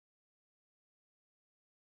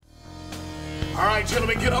All right,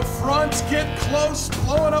 gentlemen, get up front, get close.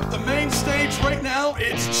 Blowing up the main stage right now,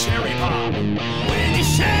 it's Cherry Bomb. When you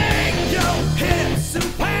shake your hips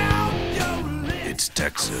and pound your lips. It's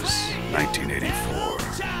Texas, 1984.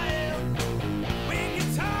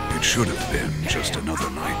 It should have been just another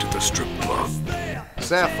night at the strip club.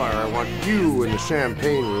 Sapphire, I want you in the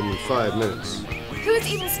champagne room in 5 minutes. Who's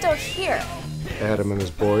even still here? Adam and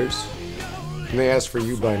his boys. And they asked for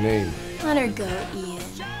you by name. Let her go, Ian.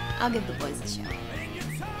 I'll give the boys a show.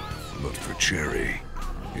 But for Cherry,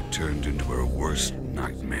 it turned into her worst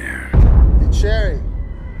nightmare. Hey, Cherry,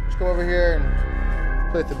 let's go over here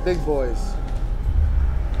and play with the big boys.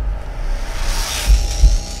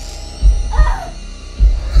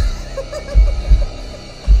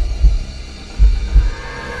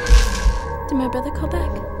 Did my brother call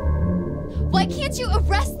back? Why can't you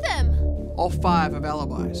arrest them? All 5 have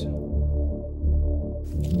alibis.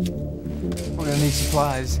 We're gonna need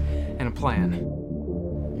supplies and a plan.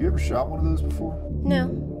 You ever shot one of those before?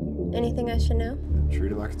 No. Anything I should know?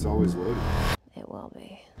 Treat it like it's always loaded. It will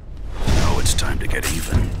be. Now it's time to get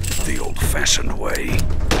even, the old-fashioned way.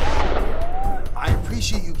 I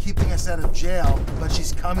appreciate you keeping us out of jail, but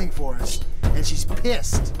she's coming for us, and she's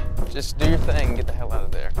pissed. Just do your thing and get the hell out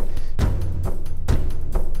of there.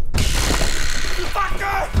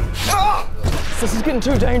 This is getting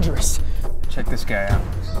too dangerous. Check this guy out.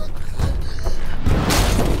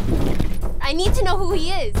 I need to know who he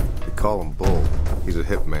is. They call him Bull. He's a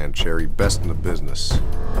hitman, Cherry, best in the business.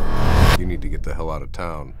 You need to get the hell out of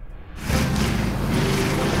town.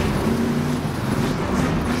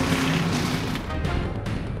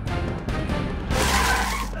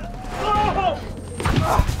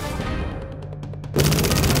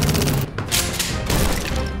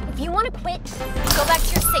 If you want to quit, go back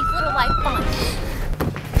to your safe little life fun.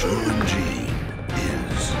 Jewel and Jean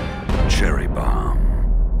is Cherry Bomb.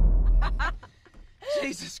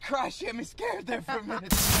 Jesus Christ, you had me scared there for a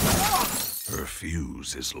minute. Her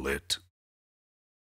fuse is lit.